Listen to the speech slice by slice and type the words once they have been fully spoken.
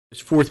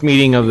Fourth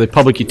meeting of the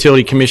Public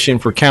Utility Commission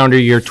for calendar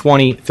year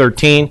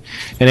 2013,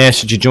 and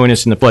ask that you join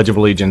us in the Pledge of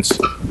Allegiance.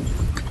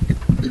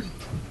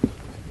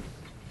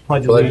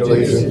 Pledge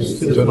allegiance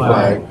to the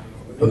flag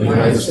of the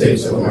United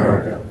States of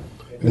America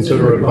and to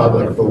the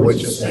republic for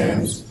which it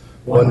stands,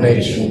 one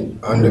nation,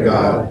 under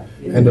God,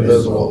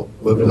 indivisible,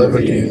 with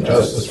liberty and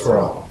justice for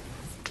all.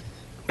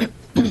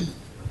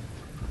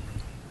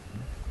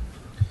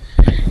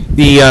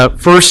 The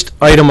first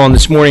item on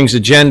this morning's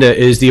agenda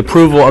is the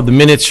approval of the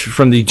minutes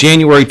from the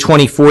January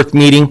 24th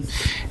meeting.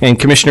 And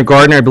Commissioner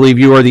Gardner, I believe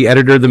you are the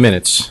editor of the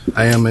minutes.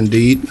 I am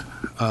indeed.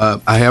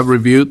 I have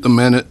reviewed the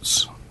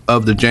minutes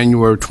of the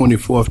January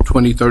 24th,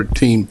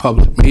 2013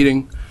 public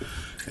meeting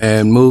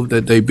and move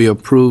that they be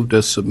approved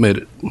as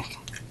submitted.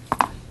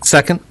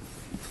 Second.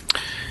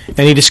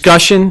 Any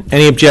discussion?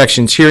 Any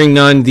objections? Hearing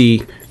none,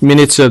 the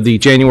minutes of the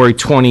January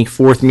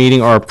 24th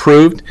meeting are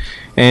approved.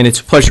 And it's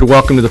a pleasure to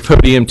welcome to the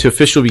podium to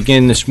officially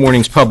begin this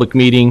morning's public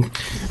meeting,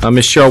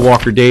 Ms. Cheryl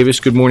Walker-Davis.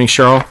 Good morning,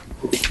 Cheryl.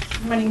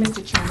 Good morning,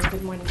 Mr. Chairman.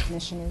 Good morning,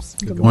 Commissioners.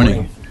 Good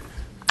morning.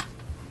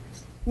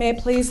 May it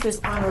please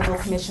this Honorable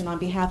Commission, on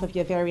behalf of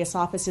your various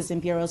offices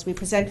and bureaus, we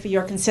present for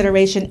your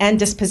consideration and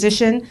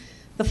disposition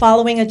the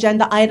following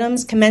agenda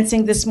items,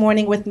 commencing this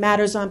morning with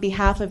matters on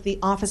behalf of the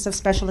Office of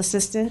Special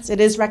Assistance. It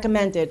is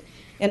recommended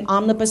in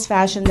omnibus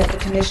fashion that the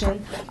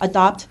Commission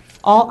adopt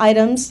all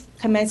items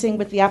commencing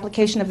with the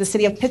application of the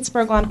City of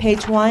Pittsburgh on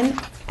page 1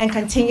 and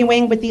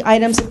continuing with the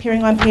items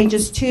appearing on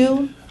pages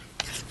 2,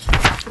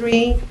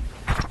 3,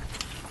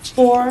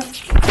 4,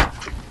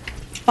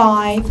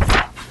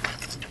 5,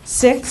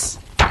 6,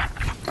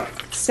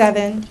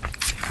 7,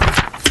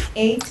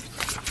 8,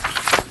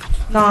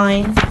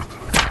 9,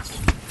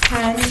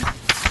 10,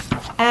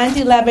 and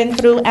 11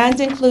 through and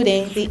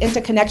including the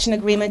interconnection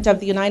agreement of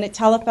the United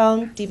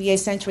Telephone, DBA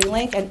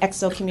CenturyLink, and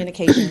XO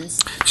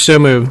Communications. So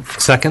moved.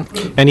 Second.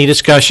 Any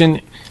discussion?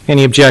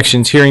 Any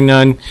objections? Hearing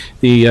none,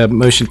 the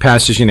motion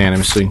passes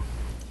unanimously.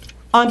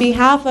 On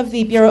behalf of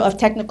the Bureau of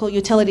Technical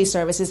Utility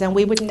Services, and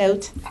we would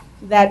note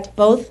that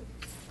both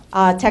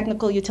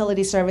technical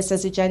utility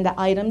services agenda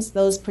items,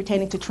 those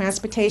pertaining to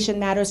transportation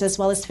matters as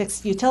well as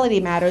fixed utility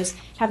matters,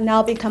 have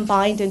now been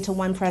combined into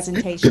one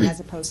presentation as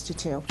opposed to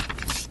two.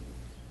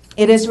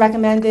 It is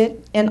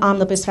recommended in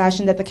omnibus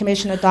fashion that the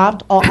Commission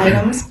adopt all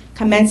items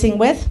commencing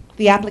with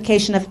the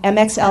application of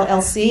MX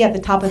LLC at the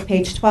top of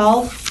page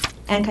 12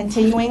 and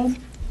continuing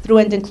through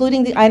and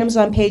including the items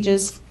on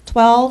pages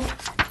 12,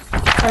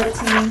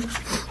 13,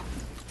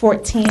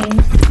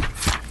 14,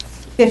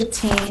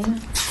 15,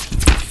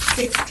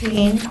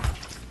 16,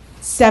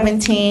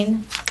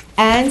 17,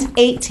 and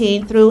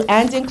 18 through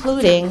and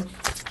including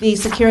the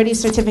security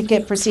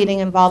certificate proceeding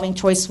involving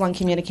Choice One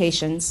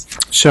Communications.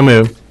 So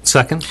moved.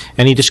 Second.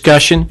 Any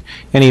discussion?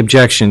 Any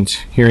objections?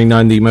 Hearing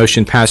none, the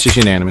motion passes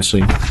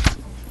unanimously.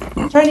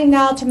 Turning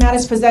now to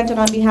matters presented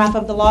on behalf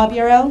of the Law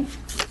Bureau.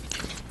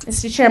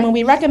 Mr. Chairman,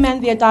 we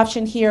recommend the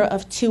adoption here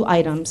of two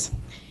items.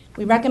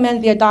 We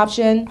recommend the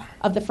adoption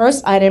of the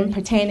first item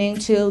pertaining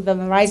to the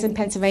Verizon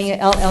Pennsylvania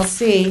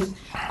LLC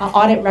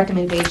audit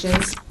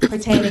recommendations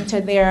pertaining to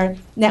their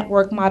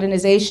network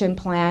modernization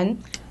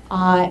plan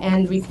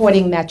and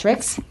reporting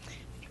metrics.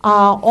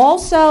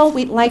 Also,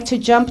 we'd like to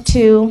jump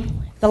to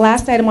the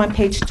last item on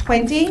page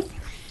 20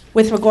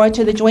 with regard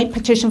to the joint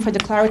petition for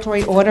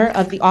declaratory order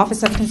of the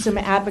Office of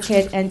Consumer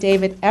Advocate and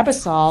David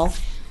Ebersol,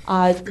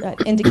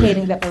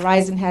 indicating that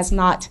Verizon has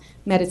not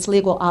met its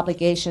legal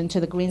obligation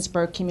to the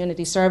Greensburg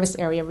Community Service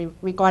Area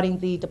regarding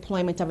the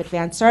deployment of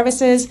advanced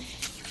services.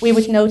 We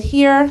would note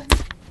here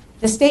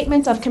the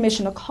statement of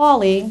Commissioner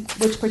Cawley,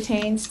 which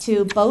pertains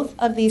to both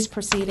of these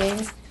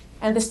proceedings,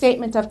 and the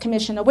statement of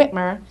Commissioner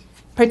Whitmer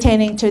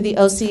pertaining to the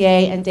OCA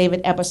and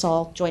David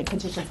Ebersol joint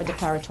petition for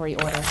declaratory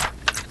order.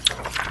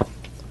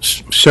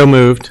 So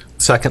moved.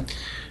 Second.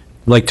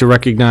 I'd like to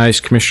recognize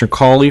Commissioner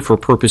Cawley for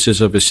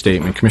purposes of his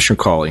statement. Commissioner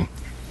Cawley.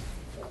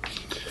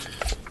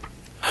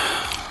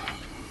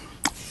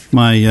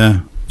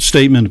 My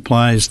statement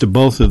applies to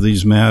both of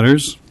these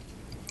matters,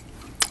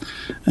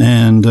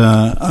 and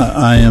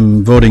I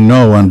am voting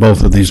no on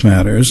both of these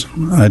matters.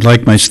 I'd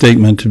like my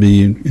statement to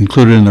be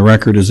included in the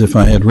record as if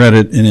I had read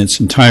it in its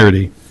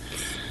entirety.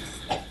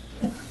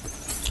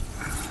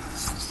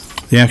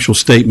 The actual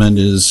statement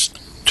is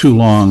too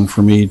long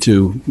for me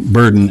to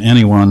burden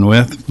anyone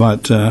with,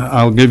 but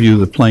I'll give you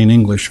the plain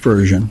English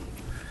version.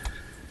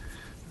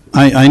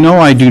 I know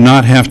I do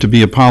not have to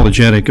be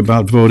apologetic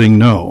about voting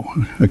no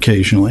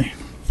occasionally.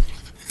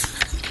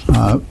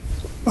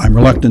 I'm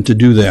reluctant to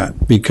do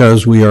that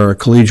because we are a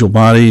collegial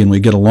body and we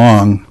get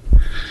along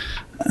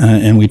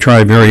and we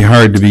try very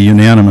hard to be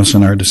unanimous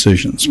in our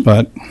decisions.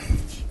 But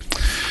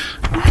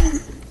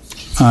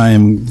I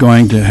am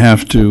going to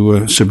have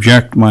to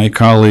subject my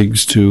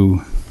colleagues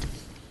to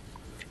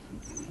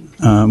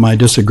my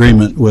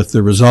disagreement with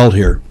the result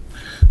here.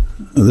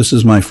 This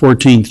is my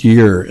 14th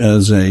year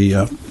as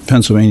a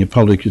Pennsylvania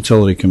Public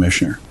Utility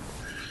Commissioner.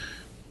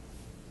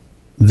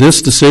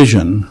 This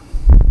decision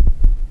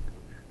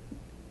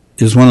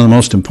is one of the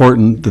most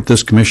important that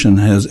this commission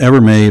has ever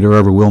made or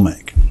ever will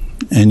make.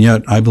 And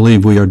yet I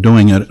believe we are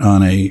doing it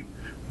on a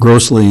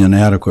grossly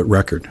inadequate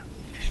record.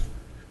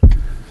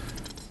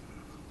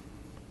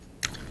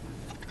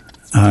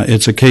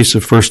 It's a case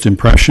of first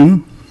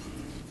impression,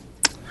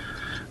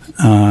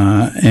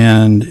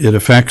 and it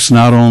affects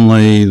not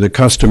only the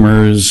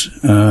customers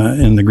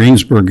in the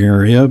Greensburg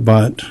area,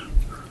 but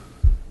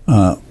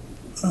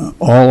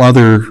all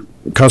other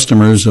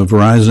customers of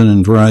Verizon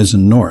and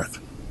Verizon North.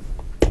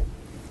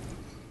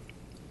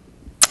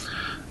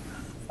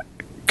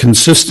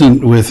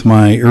 Consistent with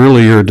my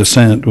earlier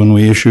dissent when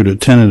we issued a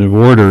tentative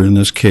order in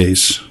this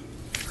case,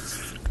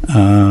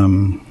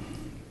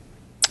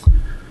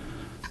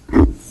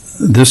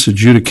 this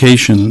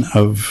adjudication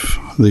of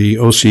the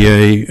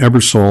OCA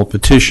Ebersol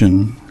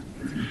petition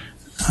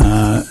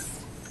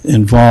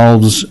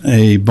involves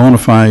a bona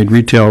fide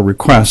retail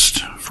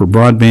request for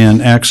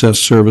broadband access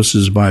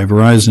services by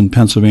Verizon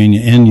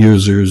Pennsylvania end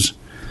users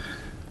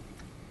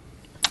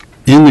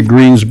in the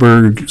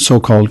Greensburg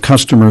so-called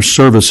customer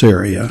service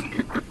area.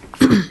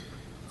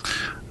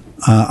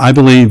 I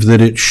believe that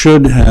it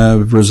should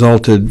have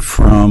resulted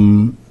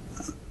from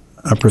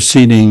a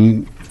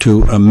proceeding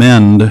to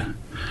amend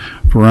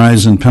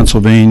Verizon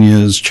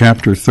Pennsylvania's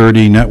Chapter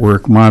 30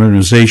 Network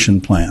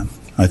Modernization Plan.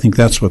 I think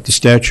that's what the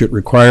statute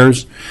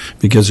requires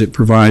because it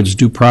provides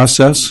due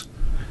process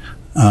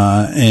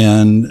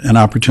and an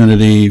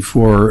opportunity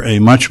for a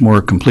much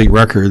more complete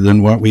record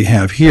than what we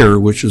have here,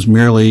 which is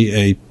merely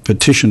a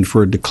petition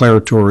for a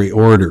declaratory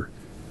order.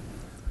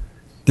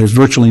 There's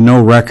virtually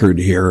no record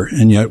here,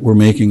 and yet we're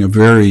making a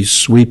very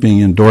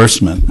sweeping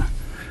endorsement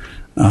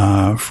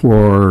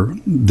for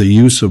the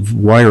use of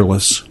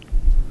wireless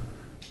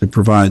to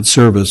provide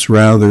service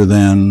rather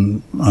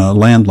than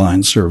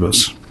landline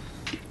service.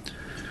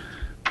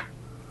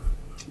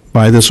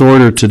 By this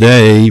order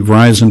today,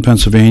 Verizon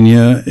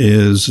Pennsylvania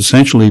is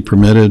essentially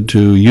permitted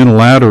to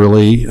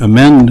unilaterally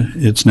amend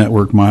its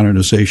network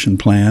modernization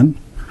plan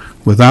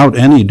without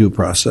any due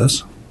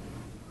process,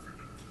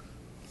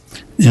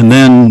 and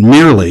then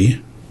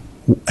merely,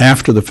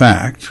 after the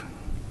fact,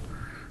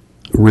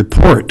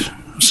 report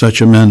such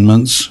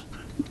amendments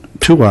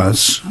to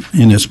us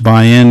in its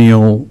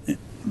biennial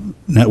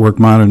network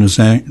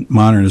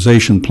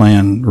modernization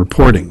plan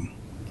reporting.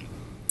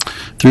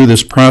 Through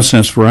this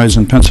process,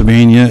 Verizon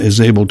Pennsylvania is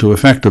able to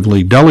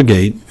effectively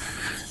delegate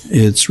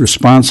its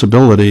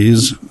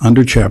responsibilities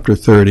under Chapter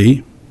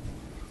 30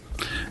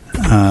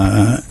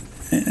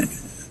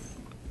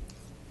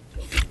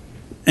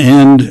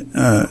 and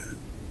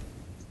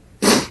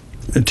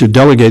to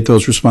delegate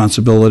those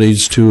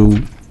responsibilities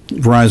to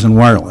Verizon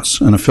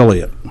Wireless, an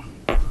affiliate.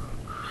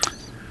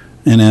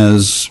 And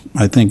as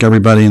I think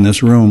everybody in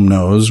this room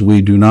knows,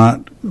 we do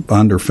not,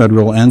 under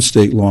federal and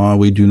state law,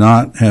 we do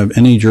not have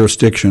any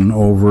jurisdiction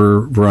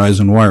over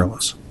Verizon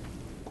Wireless.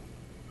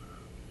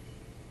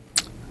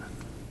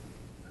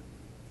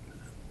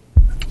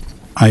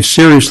 I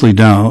seriously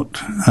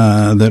doubt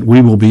that we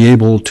will be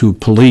able to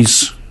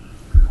police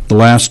the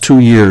last 2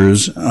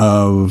 years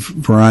of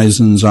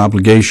Verizon's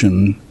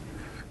obligation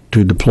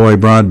to deploy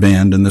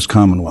broadband in this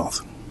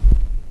Commonwealth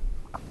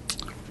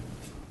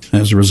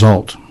as a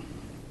result.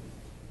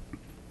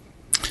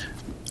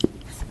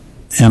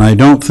 And I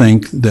don't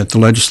think that the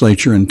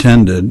legislature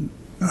intended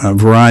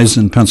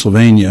Verizon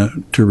Pennsylvania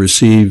to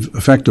receive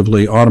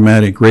effectively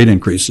automatic rate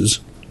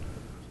increases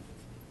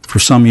for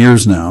some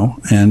years now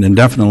and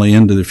indefinitely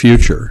into the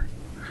future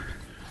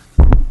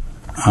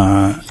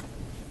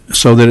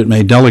so that it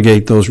may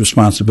delegate those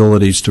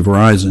responsibilities to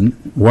Verizon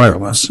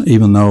Wireless,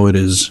 even though it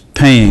is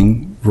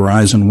paying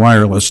Verizon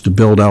Wireless to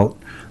build out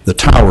the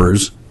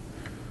towers,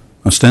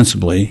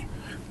 ostensibly,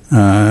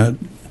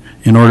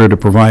 in order to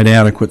provide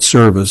adequate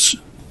service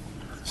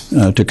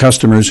to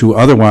customers who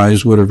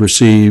otherwise would have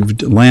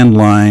received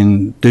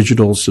landline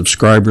digital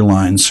subscriber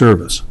line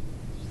service.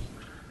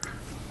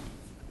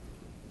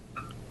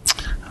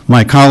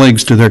 My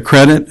colleagues, to their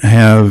credit,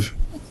 have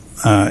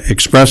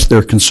expressed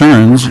their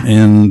concerns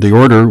in the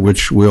order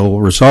which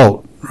will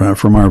result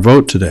from our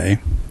vote today.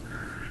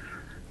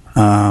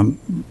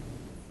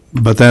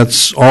 But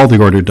that's all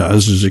the order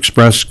does, is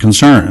express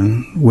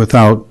concern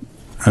without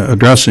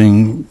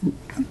addressing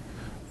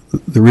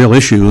the real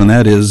issue, and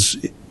that is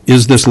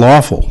this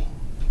lawful?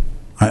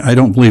 I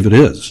don't believe it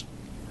is.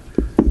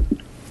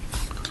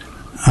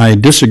 I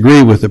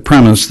disagree with the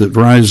premise that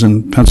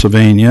Verizon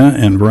Pennsylvania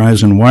and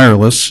Verizon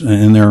Wireless,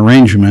 in their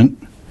arrangement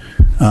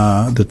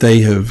that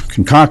they have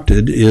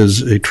concocted,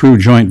 is a true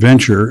joint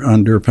venture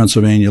under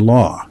Pennsylvania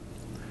law.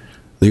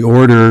 The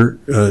order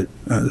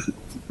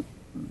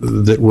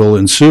that will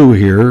ensue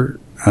here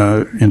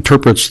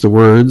interprets the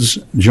words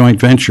joint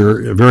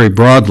venture very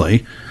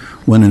broadly,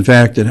 when in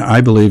fact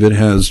I believe it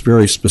has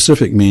very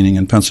specific meaning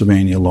in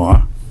Pennsylvania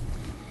law.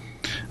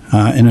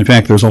 And in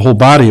fact there's a whole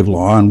body of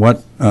law on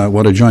what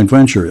a joint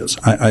venture is.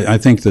 I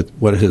think that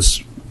what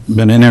has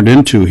been entered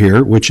into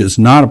here, which is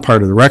not a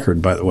part of the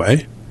record, by the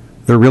way,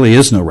 there really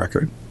is no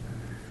record,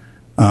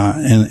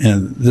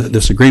 and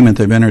this agreement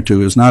they've entered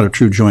into is not a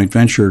true joint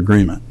venture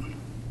agreement.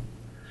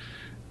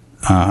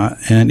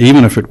 And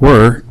even if it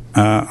were,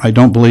 I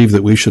don't believe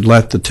that we should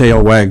let the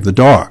tail wag the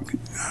dog,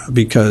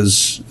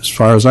 because as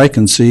far as I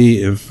can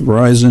see, if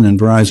Verizon and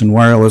Verizon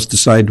Wireless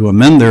decide to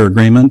amend their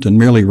agreement and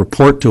merely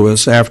report to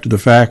us after the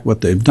fact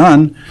what they've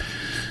done,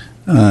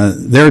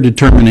 they're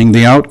determining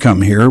the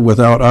outcome here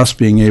without us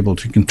being able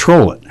to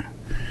control it.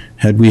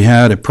 Had we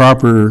had a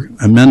proper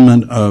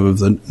amendment of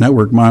the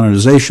network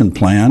monetization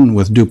plan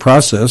with due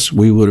process,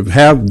 we would have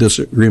had this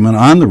agreement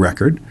on the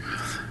record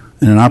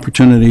and an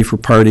opportunity for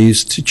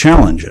parties to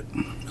challenge it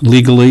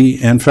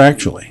legally and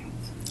factually.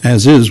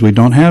 As is, we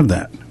don't have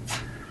that.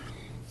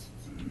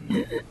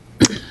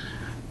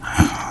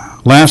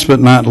 Last but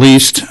not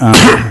least,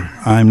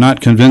 I'm not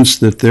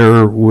convinced that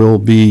there will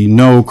be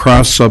no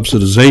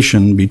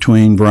cross-subsidization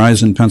between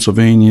Verizon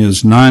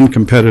Pennsylvania's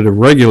non-competitive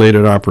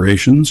regulated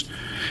operations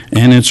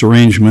and its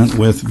arrangement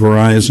with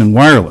Verizon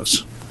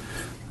Wireless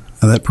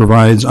that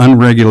provides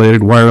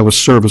unregulated wireless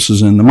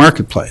services in the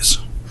marketplace.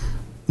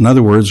 In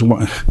other words,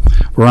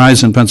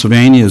 Verizon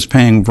Pennsylvania is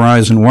paying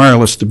Verizon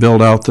Wireless to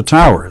build out the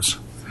towers.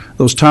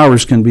 Those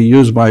towers can be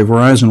used by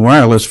Verizon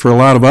Wireless for a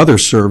lot of other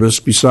service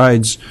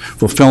besides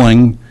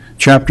fulfilling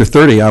Chapter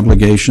 30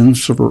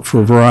 obligations for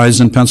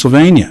Verizon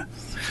Pennsylvania.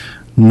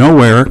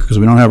 Nowhere, because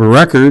we don't have a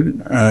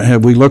record,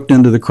 have we looked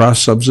into the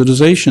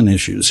cross-subsidization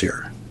issues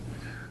here,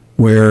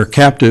 where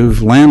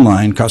captive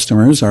landline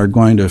customers are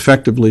going to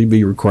effectively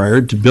be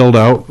required to build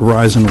out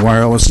Verizon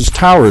Wireless's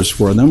towers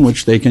for them,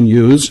 which they can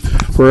use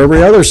for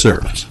every other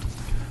service.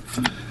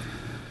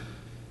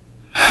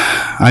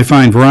 I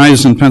find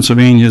Verizon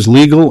Pennsylvania's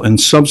legal and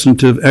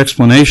substantive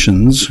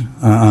explanations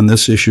on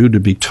this issue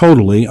to be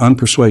totally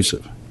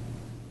unpersuasive.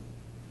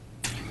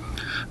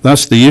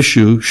 Thus, the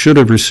issue should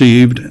have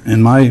received,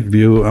 in my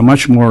view, a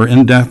much more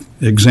in-depth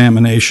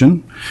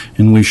examination,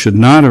 and we should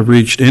not have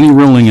reached any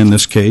ruling in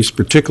this case,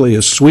 particularly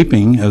as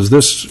sweeping as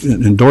this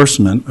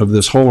endorsement of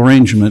this whole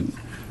arrangement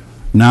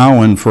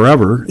now and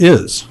forever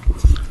is,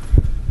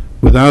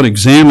 without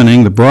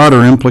examining the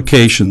broader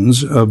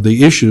implications of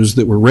the issues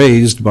that were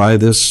raised by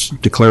this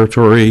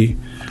declaratory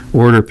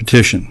order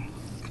petition.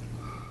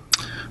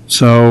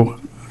 So,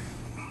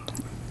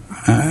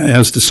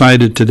 as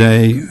decided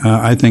today,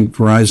 I think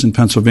Verizon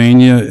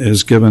Pennsylvania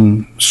is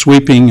given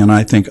sweeping and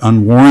I think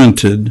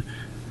unwarranted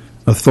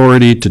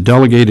authority to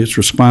delegate its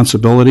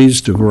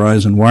responsibilities to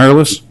Verizon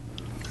Wireless,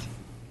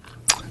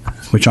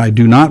 which I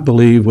do not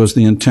believe was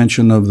the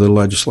intention of the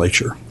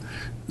legislature,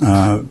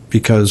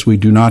 because we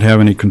do not have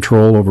any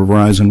control over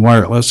Verizon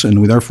Wireless,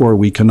 and therefore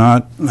we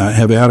cannot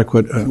have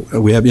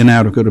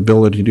inadequate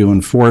ability to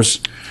enforce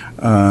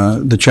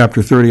the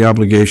Chapter 30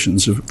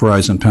 obligations of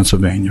Verizon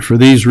Pennsylvania. For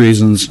these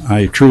reasons,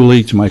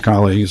 to my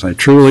colleagues, I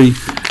truly,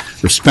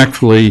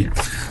 respectfully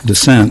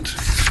dissent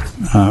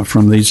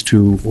from these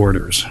two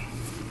orders.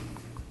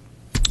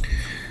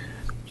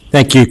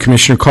 Thank you,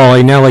 Commissioner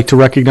Cawley. I'd now like to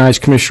recognize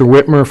Commissioner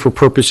Whitmer for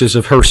purposes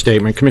of her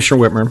statement. Commissioner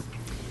Whitmer.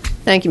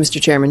 Thank you,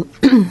 Mr. Chairman.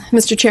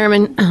 Mr.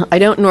 Chairman, I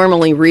don't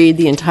normally read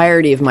the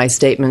entirety of my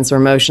statements or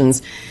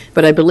motions,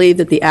 but I believe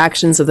that the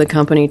actions of the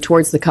company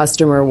towards the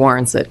customer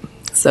warrants it.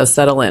 So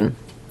settle in.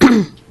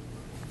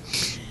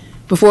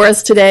 Before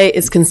us today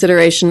is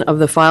consideration of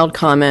the filed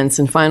comments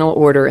and final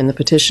order in the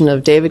petition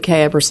of David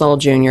K. Ebersol,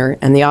 Jr.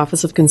 and the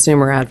Office of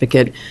Consumer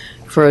Advocate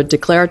for a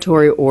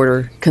declaratory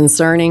order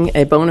concerning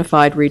a bona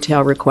fide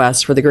retail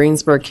request for the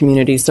Greensburg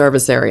Community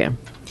Service Area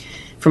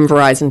from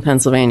Verizon,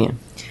 Pennsylvania.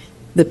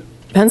 The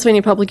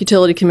Pennsylvania Public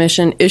Utility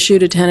Commission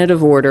issued a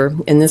tentative order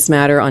in this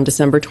matter on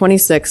December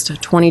 26,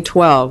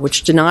 2012,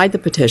 which denied the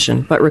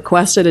petition but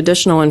requested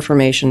additional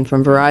information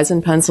from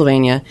Verizon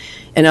Pennsylvania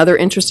and other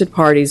interested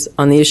parties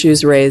on the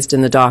issues raised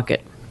in the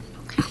docket.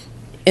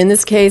 In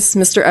this case,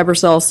 Mr.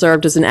 Ebersol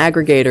served as an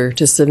aggregator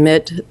to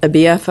submit a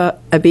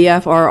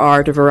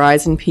BFRR to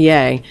Verizon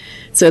PA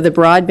so the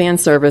broadband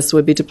service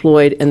would be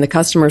deployed in the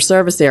customer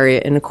service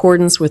area in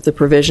accordance with the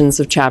provisions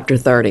of Chapter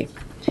 30.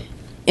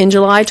 In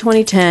July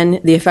 2010,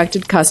 the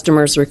affected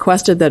customers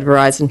requested that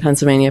Verizon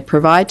Pennsylvania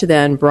provide to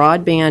them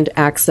broadband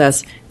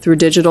access through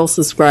digital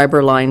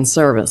subscriber line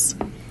service.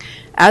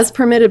 As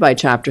permitted by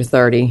Chapter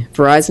 30,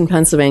 Verizon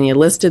Pennsylvania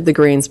listed the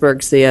Greensburg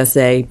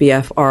CSA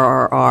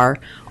BFRR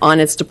on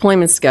its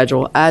deployment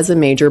schedule as a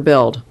major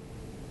build.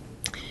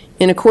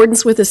 In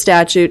accordance with the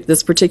statute,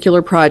 this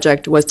particular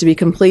project was to be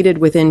completed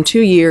within 2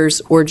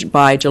 years or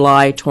by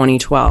July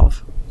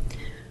 2012.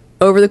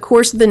 Over the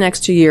course of the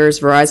next 2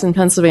 years, Verizon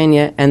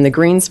Pennsylvania and the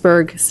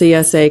Greensburg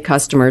CSA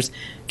customers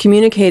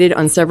communicated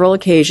on several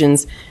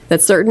occasions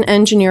that certain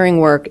engineering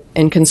work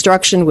and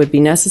construction would be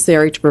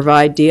necessary to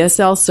provide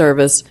DSL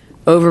service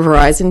over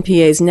Verizon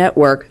PA's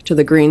network to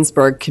the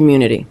Greensburg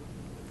community.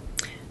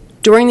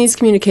 During these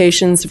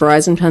communications,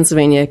 Verizon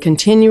Pennsylvania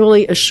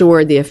continually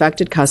assured the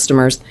affected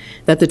customers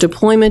that the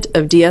deployment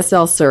of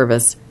DSL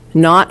service,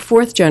 not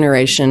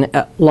fourth-generation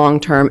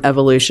long-term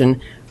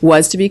evolution,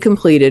 was to be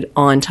completed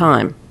on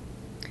time.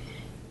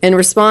 In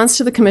response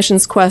to the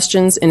Commission's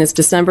questions in its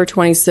December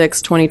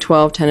 26,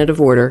 2012 tentative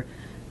order,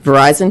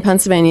 Verizon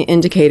Pennsylvania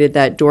indicated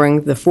that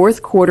during the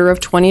fourth quarter of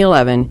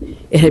 2011,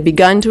 it had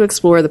begun to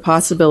explore the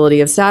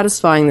possibility of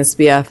satisfying this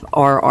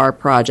BFRR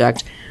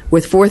project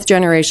with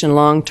fourth-generation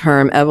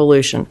long-term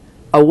evolution,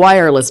 a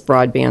wireless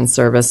broadband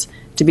service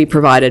to be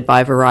provided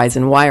by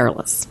Verizon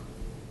Wireless.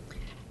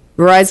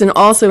 Verizon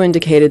also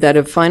indicated that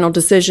a final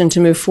decision to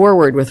move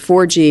forward with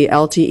 4G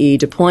LTE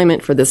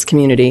deployment for this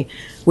community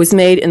was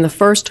made in the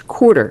first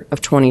quarter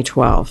of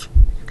 2012.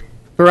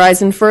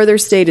 Verizon further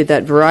stated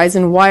that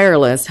Verizon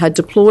Wireless had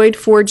deployed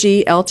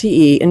 4G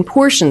LTE in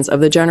portions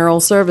of the general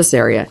service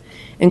area,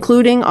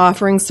 including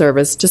offering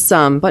service to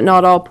some but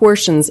not all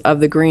portions of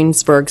the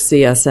Greensburg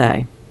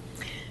CSA.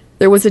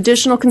 There was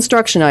additional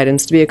construction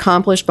items to be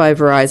accomplished by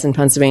Verizon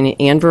Pennsylvania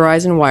and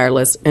Verizon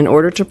Wireless in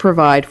order to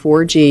provide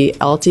 4G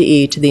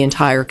LTE to the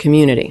entire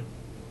community.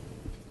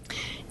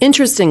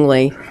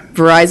 Interestingly,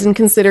 Verizon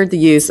considered the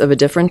use of a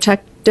different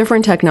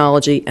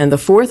technology in the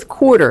fourth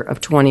quarter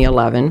of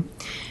 2011,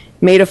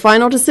 made a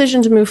final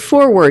decision to move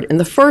forward in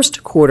the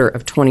first quarter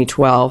of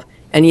 2012,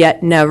 and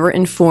yet never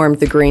informed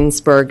the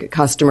Greensburg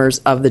customers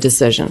of the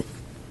decision.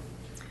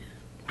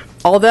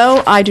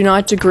 Although I do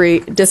not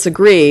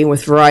disagree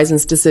with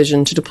Verizon's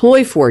decision to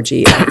deploy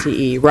 4G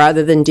LTE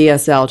rather than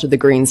DSL to the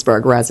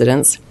Greensburg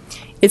residents,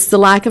 it's the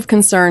lack of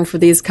concern for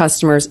these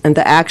customers and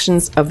the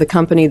actions of the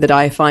company that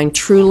I find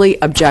truly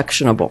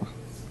objectionable.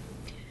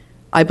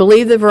 I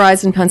believe that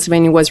Verizon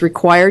Pennsylvania was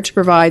required to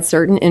provide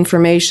certain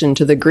information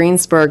to the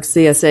Greensburg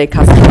CSA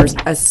customers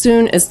as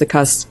soon as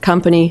the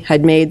company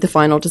had made the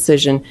final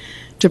decision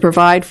to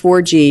provide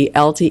 4G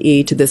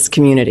LTE to this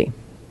community.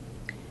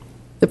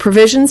 The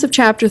provisions of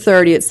Chapter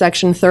 30 at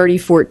Section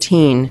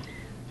 3014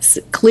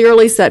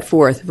 clearly set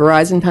forth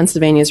Verizon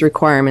Pennsylvania's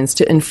requirements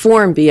to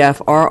inform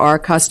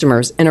BFRR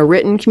customers in a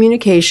written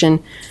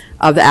communication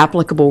of the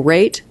applicable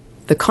rate,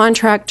 the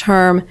contract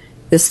term,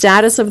 the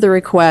status of the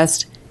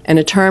request, and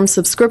a term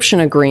subscription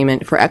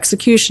agreement for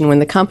execution when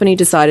the company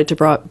decided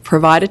to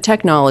provide a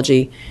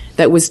technology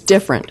that was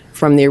different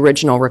from the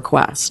original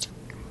request.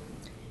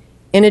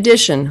 In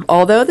addition,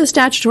 although the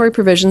statutory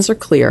provisions are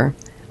clear,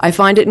 I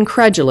find it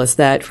incredulous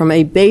that, from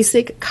a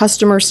basic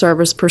customer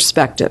service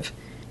perspective,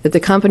 that the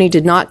company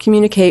did not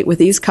communicate with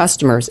these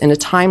customers in a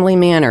timely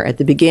manner at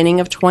the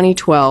beginning of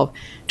 2012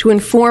 to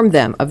inform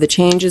them of the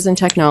changes in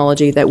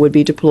technology that would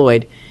be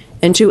deployed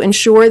and to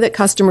ensure that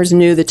customers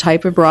knew the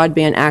type of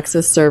broadband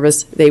access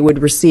service they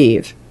would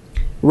receive.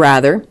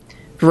 Rather,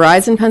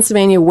 Verizon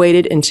Pennsylvania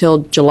waited until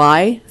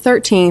July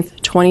 13,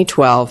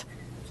 2012,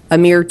 a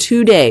mere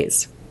 2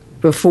 days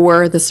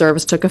before the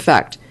service took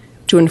effect,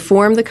 to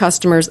inform the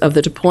customers of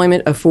the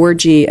deployment of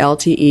 4G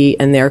LTE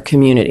in their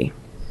community.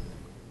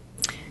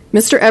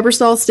 Mr.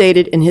 Ebersol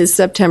stated in his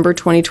September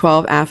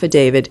 2012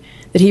 affidavit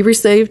that he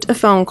received a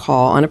phone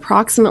call on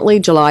approximately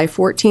July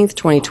 14,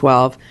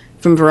 2012,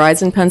 from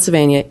Verizon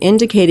Pennsylvania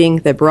indicating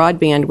that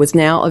broadband was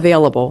now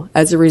available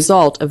as a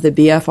result of the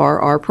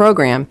BFRR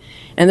program,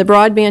 and the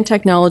broadband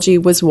technology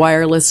was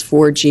wireless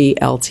 4G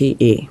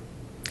LTE.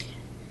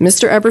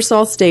 Mr.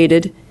 Ebersol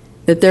stated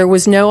that there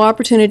was no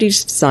opportunity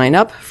to sign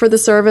up for the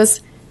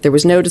service, there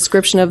was no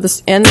description of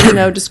this, and there was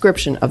no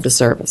description of the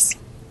service.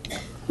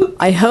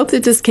 I hope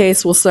that this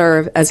case will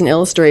serve as an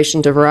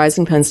illustration to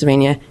Verizon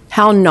Pennsylvania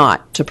how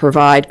not to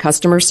provide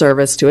customer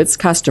service to its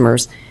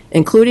customers,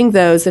 including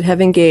those that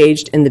have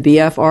engaged in the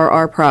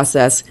BFRR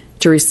process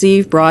to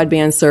receive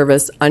broadband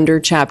service under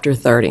Chapter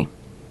 30.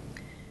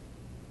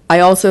 I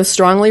also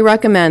strongly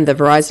recommend that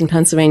Verizon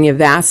Pennsylvania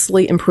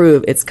vastly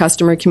improve its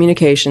customer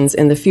communications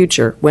in the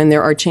future when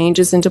there are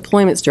changes in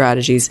deployment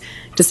strategies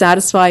to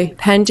satisfy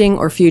pending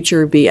or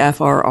future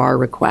BFRR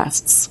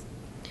requests.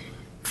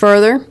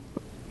 Further,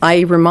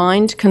 I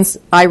remain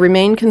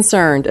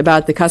concerned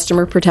about the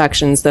customer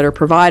protections that are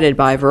provided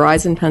by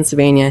Verizon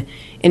Pennsylvania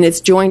in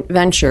its joint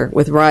venture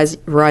with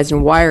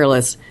Verizon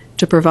Wireless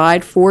to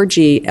provide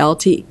 4G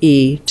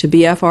LTE to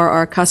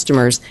BFRR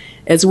customers,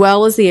 as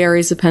well as the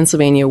areas of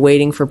Pennsylvania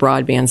waiting for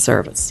broadband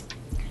service.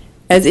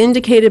 As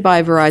indicated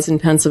by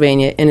Verizon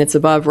Pennsylvania in its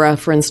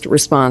above-referenced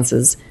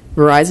responses,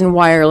 Verizon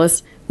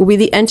Wireless will be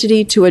the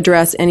entity to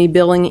address any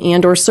billing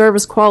and/or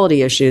service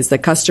quality issues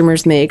that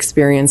customers may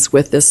experience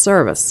with this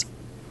service.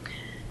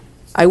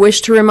 I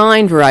wish to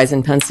remind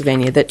Verizon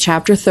Pennsylvania that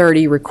Chapter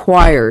 30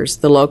 requires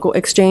the local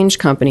exchange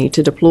company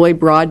to deploy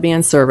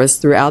broadband service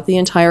throughout the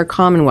entire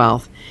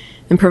Commonwealth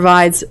and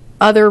provides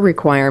other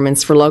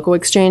requirements for local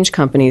exchange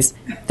companies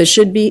that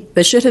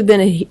should have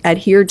been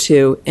adhered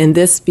to in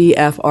this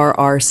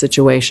BFRR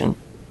situation.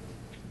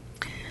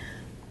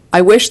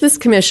 I wish this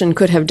commission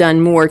could have done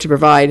more to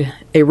provide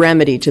a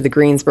remedy to the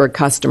Greensburg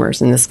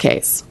customers in this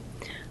case.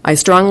 I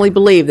strongly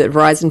believe that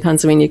Verizon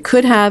Pennsylvania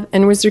could have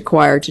and was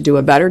required to do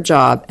a better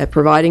job at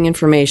providing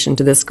information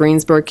to this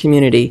Greensburg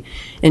community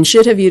and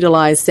should have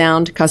utilized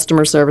sound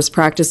customer service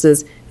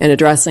practices in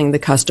addressing the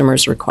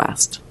customer's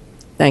request.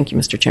 Thank you,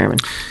 Mr. Chairman.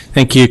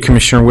 Thank you,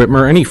 Commissioner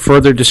Whitmer. Any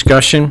further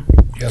discussion?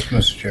 Yes,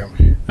 Mr.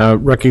 Chairman.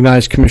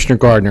 Recognize Commissioner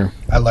Gardner.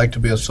 I'd like to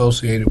be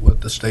associated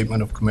with the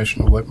statement of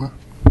Commissioner Whitmer.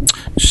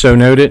 So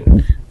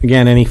noted.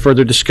 Again, any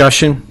further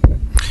discussion?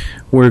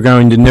 We're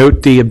going to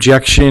note the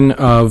objection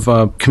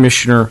of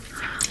Commissioner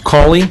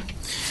Cawley,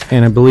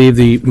 and I believe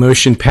the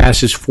motion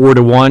passes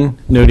 4-1,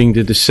 noting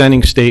the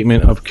dissenting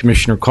statement of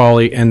Commissioner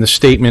Cawley and the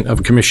statement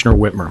of Commissioner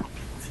Whitmer.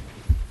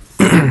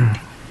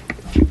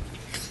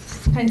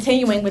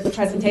 Continuing with the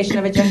presentation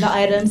of agenda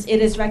items, it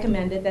is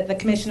recommended that the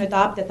Commission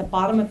adopt at the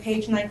bottom of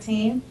page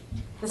 19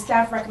 the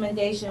staff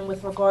recommendation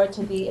with regard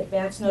to the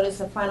advance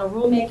notice of final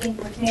rulemaking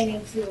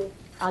pertaining to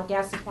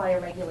gas supplier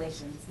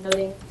regulations,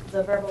 noting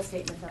the verbal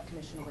statement of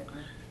Commissioner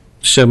Whitmer.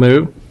 So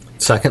moved.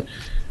 Second.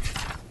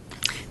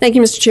 Thank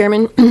you, Mr.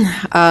 Chairman.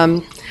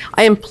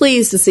 I am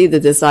pleased to see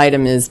that this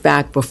item is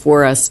back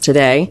before us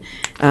today.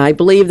 I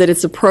believe that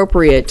it's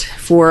appropriate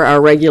for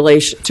our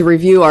to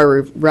review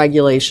our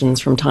regulations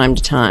from time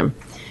to time.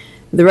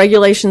 The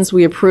regulations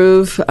we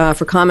approve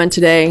for comment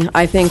today,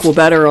 I think, will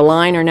better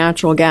align our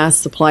natural gas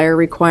supplier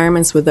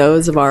requirements with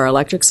those of our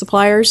electric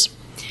suppliers,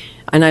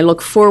 and I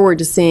look forward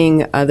to seeing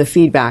the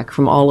feedback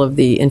from all of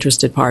the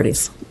interested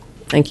parties.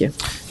 Thank you.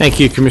 Thank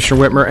you,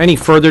 Commissioner Whitmer. Any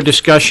further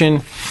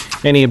discussion?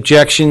 Any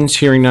objections?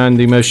 Hearing none,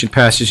 the motion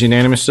passes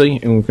unanimously.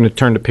 And we're going to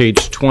turn to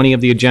page 20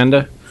 of the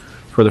agenda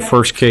for the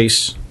first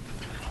case.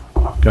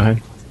 Go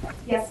ahead.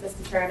 Yes,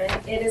 Mr. Chairman.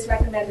 It is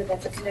recommended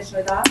that the Commission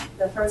adopt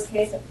the first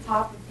case at the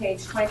top of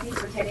page 20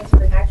 pertaining to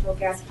the natural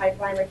gas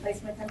pipeline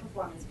replacement and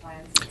performance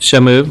plans.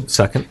 So moved.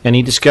 Second.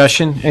 Any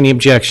discussion? Any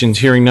objections?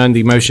 Hearing none,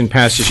 the motion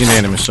passes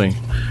unanimously.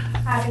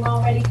 Having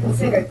already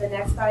considered the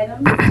next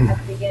item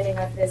at the beginning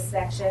of this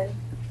section,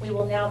 we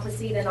will now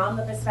proceed in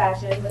omnibus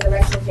fashion with the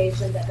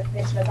recommendation that the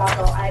Commission adopt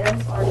all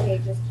items on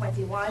pages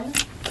 21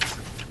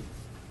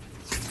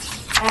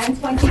 and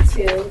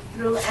 22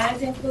 through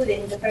and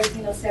including the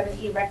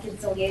 1307E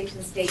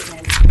reconciliation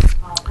statement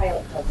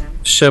pilot program.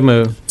 So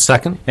moved.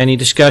 Second. Any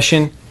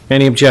discussion?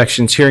 Any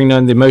objections? Hearing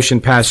none, the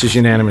motion passes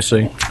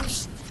unanimously.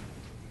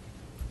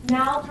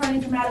 Now,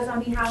 turning to matters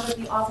on behalf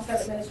of the Office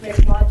of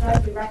Administrative Law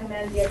Judge, we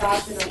recommend the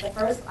adoption of the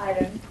first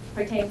item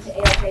pertaining to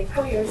ALJ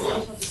Foyer's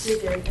initial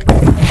decision in the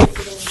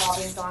proceeding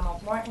involving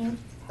Donald Martin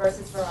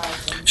versus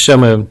Verizon. So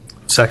moved.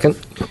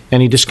 Second.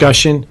 Any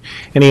discussion?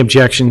 Any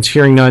objections?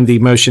 Hearing none, the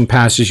motion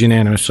passes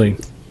unanimously.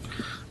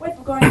 With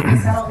regard to the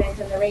settlement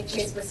in the rate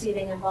case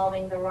proceeding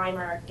involving the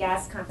Reimer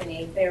Gas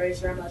Company, there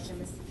is your motion,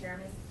 Mr.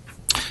 Chairman.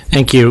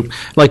 Thank you.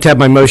 I'd like to have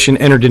my motion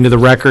entered into the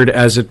record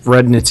as it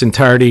read in its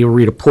entirety. We'll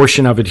read a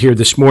portion of it here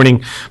this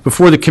morning.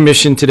 Before the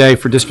Commission today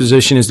for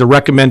disposition is the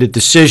recommended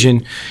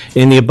decision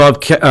in the above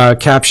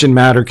captioned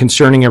matter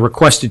concerning a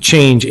requested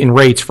change in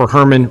rates for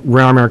Herman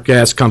Reimer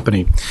Gas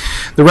Company.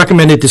 The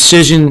recommended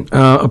decision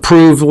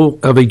approval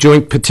of a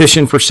joint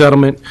petition for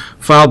settlement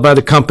filed by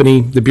the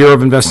company, the Bureau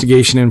of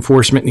Investigation and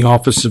Enforcement, and the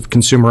Office of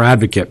Consumer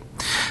Advocate.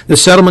 The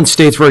settlement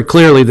states very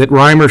clearly that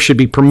Reimer should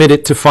be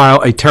permitted to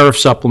file a tariff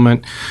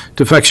supplement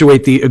to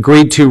effectuate the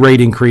agreed-to rate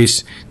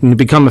increase and to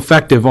become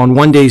effective on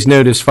 1 day's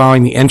notice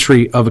following the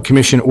entry of a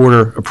Commission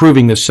order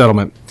approving this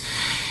settlement.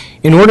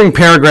 In ordering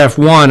paragraph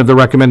 1 of the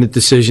recommended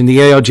decision, the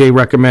ALJ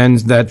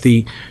recommends that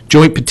the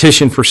joint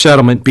petition for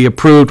settlement be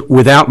approved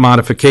without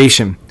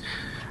modification.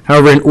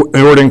 However, in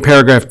ordering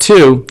paragraph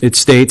 2, it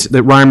states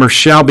that Reimer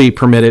shall be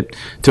permitted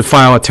to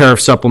file a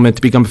tariff supplement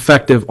to become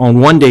effective on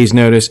 1 day's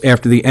notice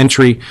after the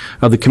entry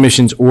of the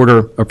Commission's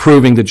order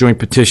approving the joint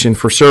petition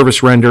for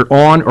service rendered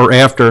on or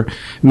after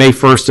May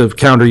 1st of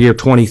calendar year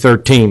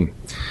 2013.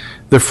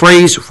 The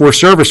phrase "for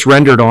service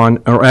rendered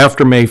on or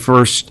after May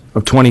 1st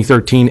of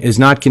 2013" is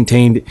not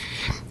contained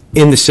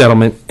in the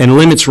settlement and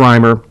limits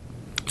Reimer's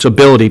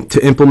ability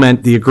to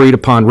implement the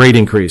agreed-upon rate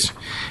increase.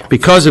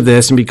 Because of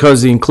this, and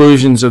because the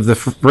inclusions of the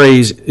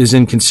phrase is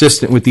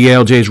inconsistent with the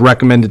ALJ's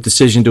recommended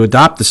decision to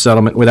adopt the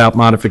settlement without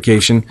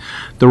modification,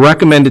 the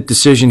recommended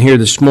decision here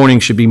this morning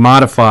should be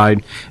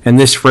modified, and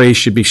this phrase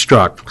should be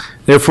struck.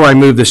 Therefore, I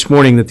move this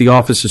morning that the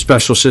Office of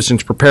Special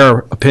Assistance prepare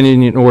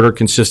opinion and order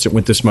consistent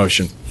with this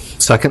motion.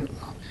 Second.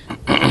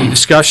 Any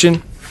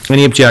discussion?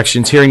 Any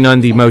objections? Hearing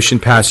none, the motion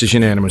passes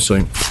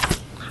unanimously.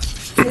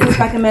 It is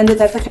recommended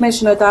that the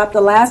Commission adopt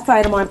the last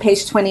item on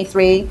page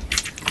 23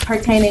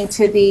 pertaining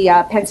to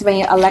the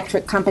Pennsylvania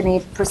Electric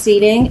Company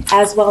proceeding,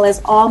 as well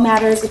as all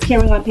matters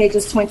appearing on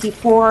pages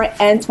 24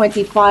 and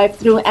 25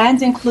 through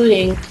and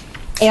including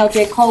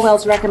ALJ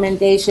Colwell's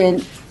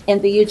recommendation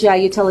in the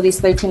UGI Utilities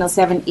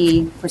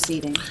 1307E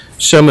proceeding.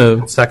 So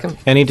moved. Second.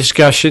 Any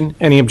discussion?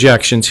 Any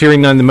objections?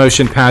 Hearing none, the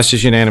motion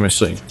passes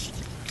unanimously.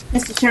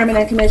 Mr. Chairman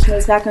and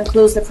Commissioners, that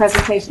concludes the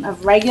presentation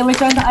of regular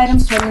agenda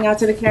items. Turning now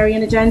to the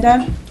carry-in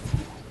agenda.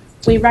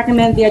 We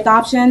recommend the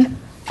adoption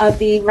of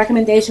the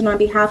recommendation on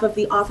behalf of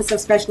the Office of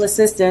Special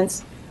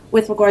Assistance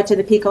with regard to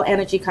the PECO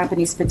Energy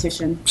Company's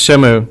petition. So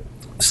moved.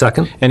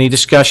 Second. Any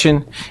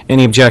discussion?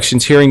 Any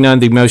objections? Hearing none,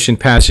 the motion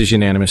passes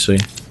unanimously.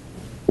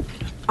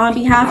 On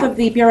behalf of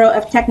the Bureau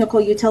of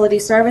Technical Utility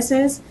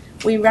Services,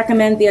 we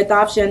recommend the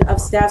adoption of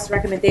staff's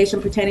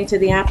recommendation pertaining to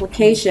the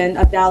application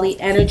of Valley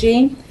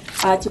Energy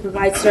to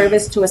provide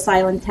service to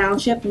Asylum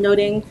Township,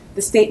 noting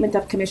the statement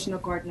of Commissioner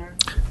Gardner.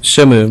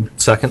 So moved.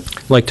 Second.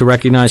 I'd like to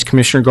recognize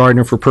Commissioner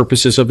Gardner for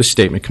purposes of a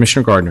statement.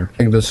 Commissioner Gardner.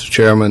 Thank you, Mr.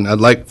 Chairman. I'd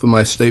like for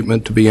my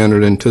statement to be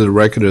entered into the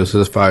record as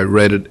if I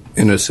read it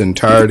in its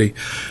entirety.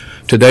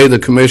 Today, the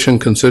Commission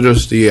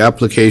considers the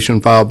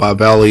application filed by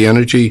Valley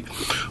Energy,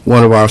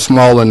 one of our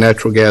smaller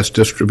natural gas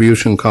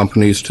distribution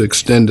companies, to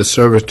extend the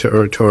service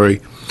territory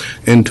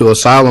into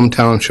Asylum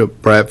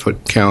Township,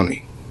 Bradford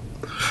County.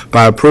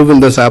 By approving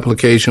this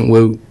application,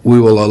 we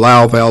will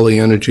allow Valley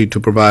Energy to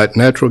provide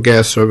natural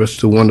gas service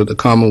to one of the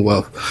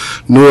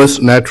Commonwealth's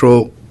newest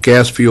natural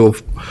gas fuel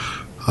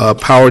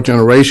power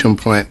generation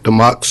plant, the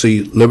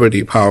Moxie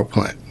Liberty Power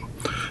Plant.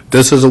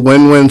 This is a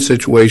win-win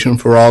situation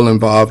for all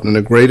involved and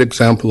a great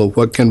example of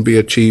what can be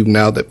achieved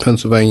now that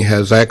Pennsylvania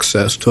has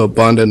access to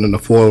abundant and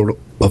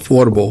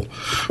affordable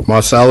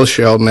Marcellus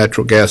Shale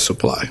natural gas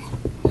supply.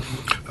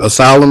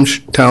 Asylum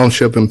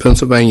Township in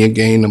Pennsylvania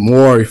gained a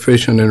more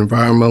efficient and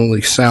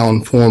environmentally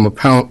sound form of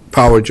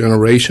power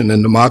generation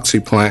in the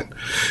Moxie plant,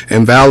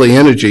 and Valley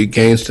Energy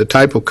gains the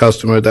type of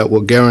customer that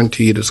will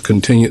guarantee its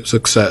continued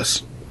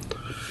success.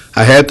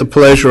 I had the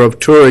pleasure of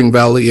touring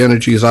Valley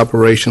Energy's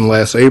operation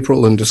last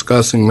April and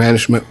discussing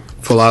management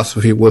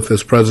philosophy with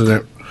its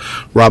president,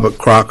 Robert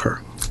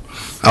Crocker.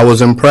 I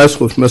was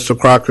impressed with Mr.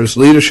 Crocker's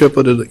leadership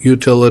of the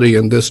utility,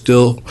 and this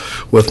deal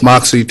with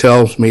Moxie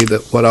tells me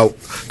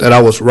that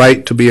I was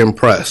right to be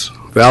impressed.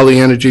 Valley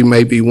Energy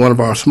may be one of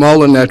our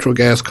smaller natural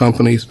gas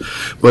companies,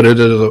 but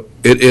it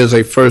is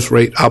a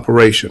first-rate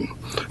operation.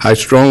 I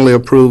strongly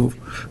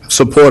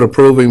support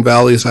approving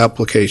Valley's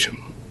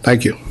application.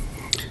 Thank you.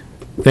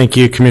 Thank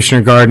you,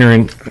 Commissioner Gardner.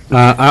 And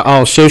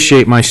I'll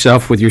associate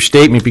myself with your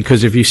statement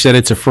because if you said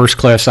it's a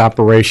first-class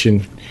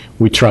operation,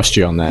 we trust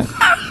you on that.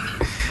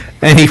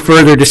 Any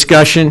further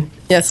discussion?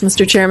 Yes,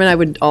 Mr. Chairman, I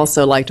would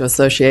also like to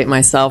associate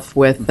myself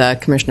with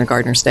Commissioner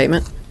Gardner's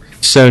statement.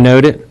 So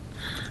noted.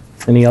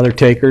 Any other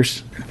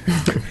takers?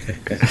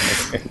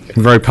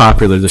 Very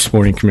popular this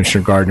morning,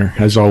 Commissioner Gardner,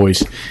 as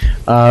always.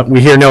 We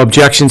hear no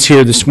objections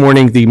here this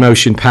morning. The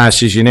motion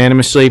passes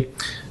unanimously.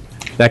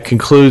 That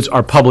concludes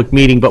our public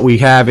meeting, but we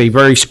have a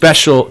two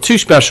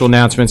special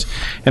announcements,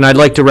 and I'd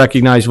like to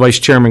recognize Vice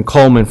Chairman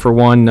Coleman for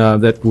one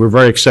that we're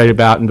very excited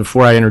about. And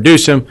before I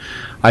introduce him,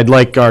 I'd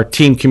like our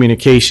team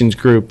communications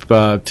group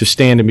to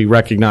stand and be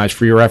recognized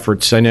for your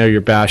efforts. I know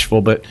you're bashful,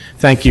 but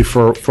thank you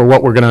for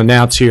what we're going to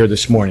announce here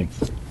this morning.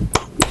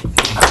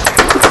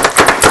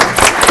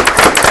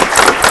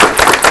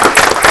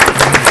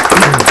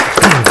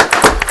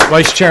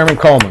 Vice Chairman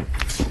Coleman.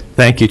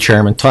 Thank you,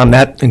 Chairman. Tom,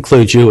 that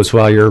includes you as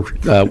well. You're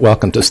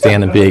welcome to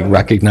stand and be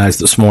recognized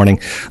this morning.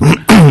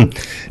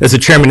 As the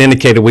Chairman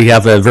indicated, we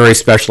have a very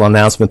special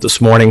announcement this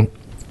morning.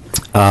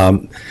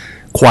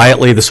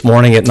 Quietly this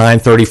morning at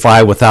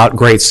 9:35, without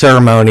great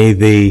ceremony,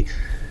 the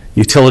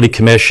Utility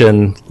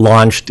Commission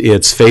launched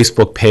its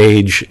Facebook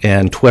page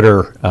and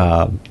Twitter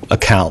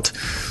account.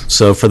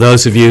 So for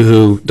those of you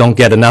who don't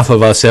get enough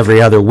of us every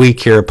other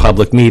week here at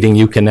Public Meeting,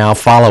 you can now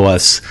follow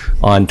us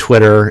on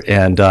Twitter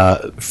and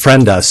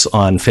friend us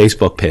on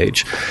Facebook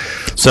page.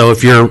 So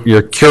if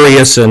you're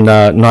curious and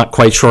not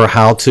quite sure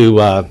how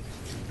to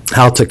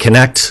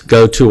connect,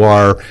 go to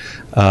our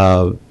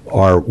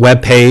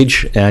web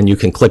page, and you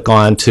can click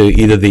on to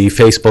either the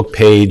Facebook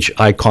page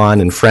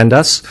icon and friend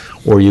us,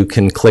 or you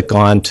can click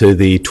on to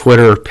the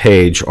Twitter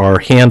page. Our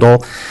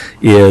handle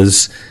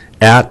is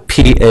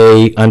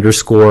 @PA_PUC.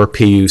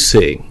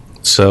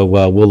 So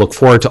we'll look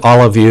forward to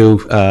all of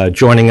you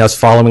joining us,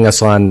 following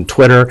us on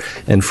Twitter,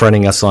 and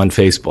friending us on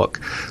Facebook.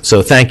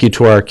 So thank you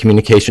to our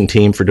communication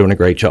team for doing a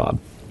great job.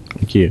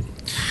 Thank you.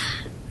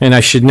 And I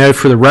should note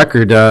for the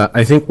record,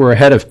 I think we're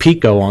ahead of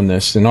PICO on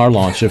this in our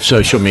launch of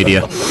social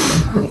media.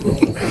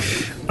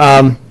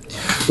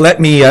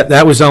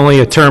 That was only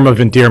a term of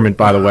endearment,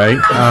 by the way,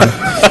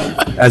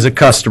 as a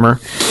customer.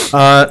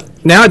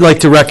 Now I'd like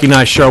to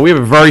recognize, Cheryl, we have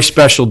a very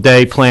special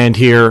day planned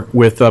here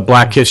with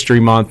Black History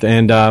Month,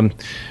 and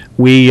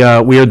we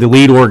are the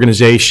lead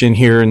organization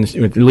here,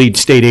 the lead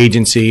state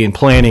agency in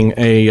planning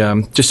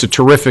just a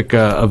terrific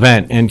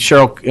event. And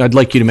Cheryl, I'd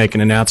like you to make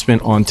an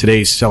announcement on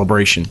today's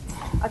celebration.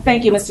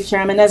 Thank you, Mr.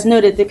 Chairman. As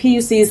noted, the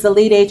PUC is the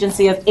lead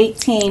agency of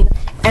 18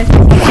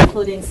 entities,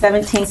 including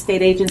 17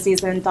 state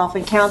agencies in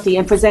Dauphin County,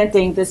 in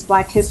presenting this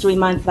Black History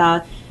Month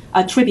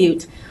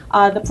tribute.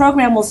 The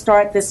program will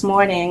start this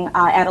morning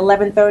at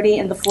 11:30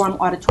 in the Forum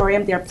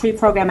Auditorium. There are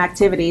pre-program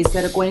activities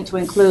that are going to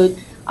include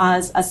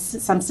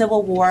some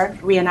Civil War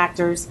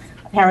reenactors,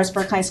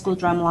 Harrisburg High School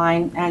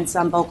drumline, and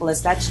some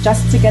vocalists. That's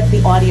just to get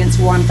the audience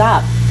warmed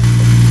up.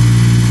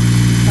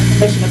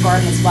 Commissioner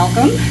Gordon is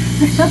welcome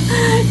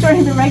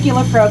during the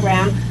regular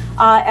program,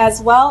 as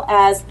well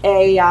as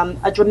a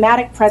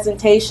dramatic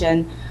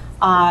presentation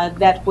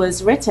that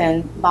was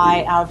written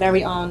by our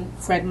very own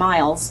Fred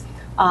Miles.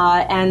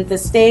 And the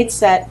stage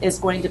set is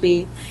going to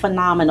be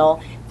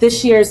phenomenal.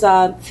 This year's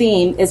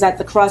theme is at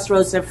the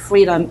crossroads of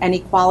freedom and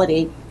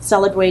equality,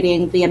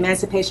 celebrating the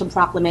Emancipation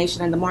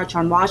Proclamation and the March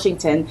on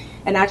Washington.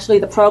 And actually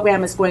the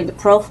program is going to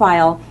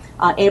profile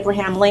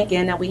Abraham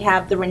Lincoln, and we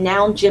have the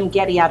renowned Jim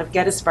Getty out of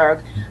Gettysburg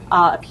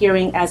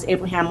appearing as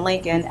Abraham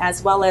Lincoln,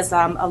 as well as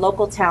a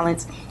local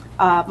talent,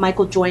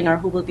 Michael Joyner,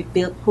 who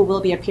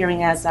will be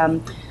appearing as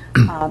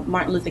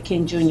Martin Luther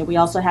King Jr. We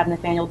also have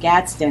Nathaniel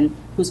Gadsden,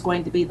 who's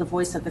going to be the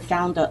voice of the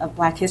founder of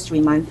Black History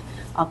Month,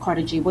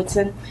 Carter G.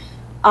 Woodson.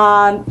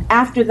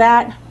 After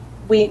that,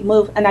 we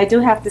move, and I do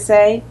have to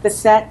say, the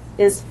set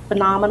is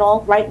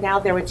phenomenal. Right now,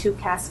 there are 2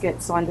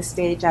 caskets on the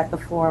stage at the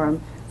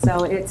Forum,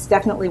 so it's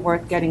definitely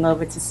worth getting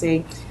over to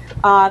see.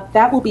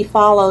 That will be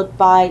followed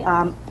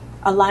by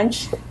a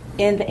lunch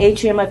in the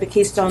atrium of the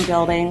Keystone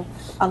Building,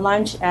 a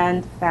lunch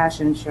and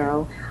fashion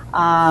show.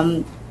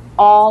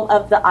 All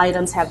of the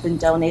items have been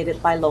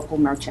donated by local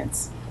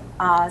merchants.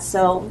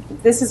 So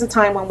this is a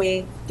time when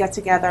we get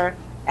together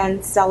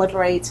and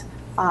celebrate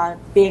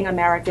being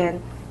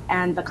American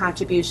and the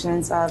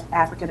contributions of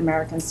African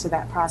Americans to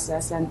that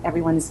process, and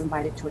everyone is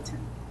invited to attend.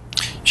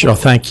 Cheryl,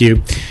 thank you.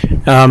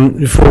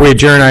 Before we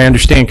adjourn, I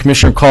understand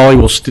Commissioner Cawley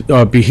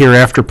will be here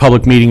after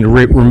public meeting to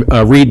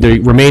read the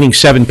remaining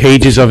 7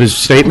 pages of his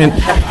statement.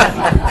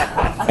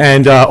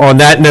 And on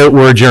that note,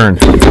 we're adjourned.